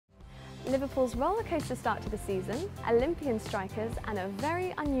Liverpool's rollercoaster start to the season, Olympian strikers and a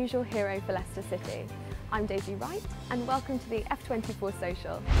very unusual hero for Leicester City. I'm Daisy Wright and welcome to the F24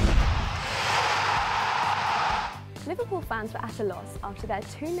 Social. Liverpool fans were at a loss after their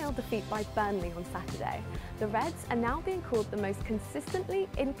 2-0 defeat by Burnley on Saturday. The Reds are now being called the most consistently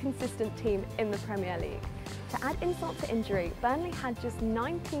inconsistent team in the Premier League. To add insult to injury, Burnley had just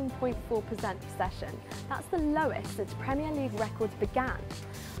 19.4% possession. That's the lowest since Premier League records began.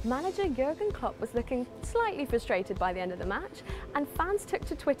 Manager Jurgen Klopp was looking slightly frustrated by the end of the match, and fans took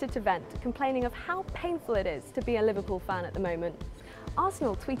to Twitter to vent, complaining of how painful it is to be a Liverpool fan at the moment.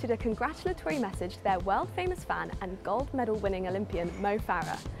 Arsenal tweeted a congratulatory message to their world-famous fan and gold medal-winning Olympian Mo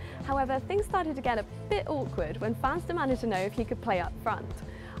Farah. However, things started to get a bit awkward when fans demanded to know if he could play up front.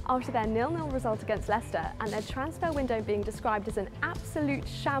 After their 0-0 result against Leicester and their transfer window being described as an absolute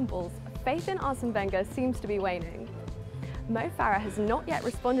shambles, faith in Arsene Wenger seems to be waning. Mo Farah has not yet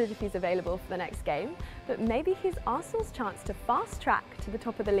responded if he's available for the next game, but maybe he's Arsenal's chance to fast track to the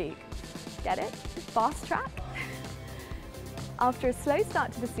top of the league. Get it? Fast track? After a slow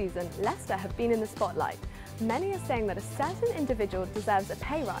start to the season, Leicester have been in the spotlight. Many are saying that a certain individual deserves a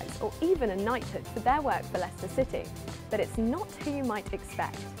pay rise or even a knighthood for their work for Leicester City. But it's not who you might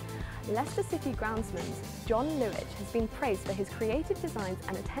expect. Leicester City groundsman John Lewich has been praised for his creative designs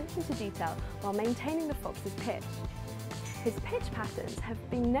and attention to detail while maintaining the Fox's pitch. His pitch patterns have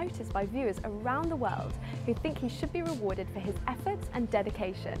been noticed by viewers around the world who think he should be rewarded for his efforts and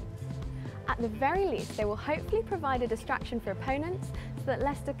dedication. At the very least, they will hopefully provide a distraction for opponents so that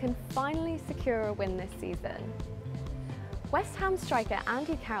Leicester can finally secure a win this season. West Ham striker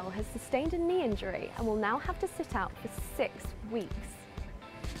Andy Carroll has sustained a knee injury and will now have to sit out for 6 weeks.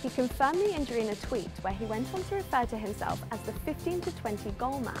 He confirmed the injury in a tweet where he went on to refer to himself as the 15-20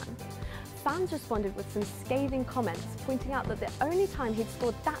 goal man. Fans responded with some scathing comments, pointing out that the only time he'd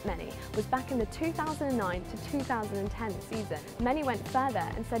scored that many was back in the 2009 to 2010 season. Many went further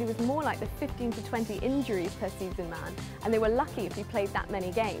and said he was more like the 15-20 injuries per season man, and they were lucky if he played that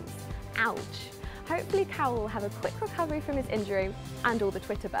many games. Ouch! Hopefully Carroll will have a quick recovery from his injury and all the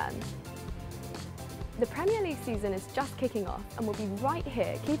Twitter burns. The Premier League season is just kicking off and we'll be right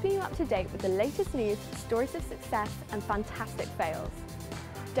here keeping you up to date with the latest news, stories of success and fantastic fails.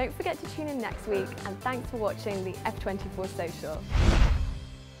 Don't forget to tune in next week, and thanks for watching the F24 Social.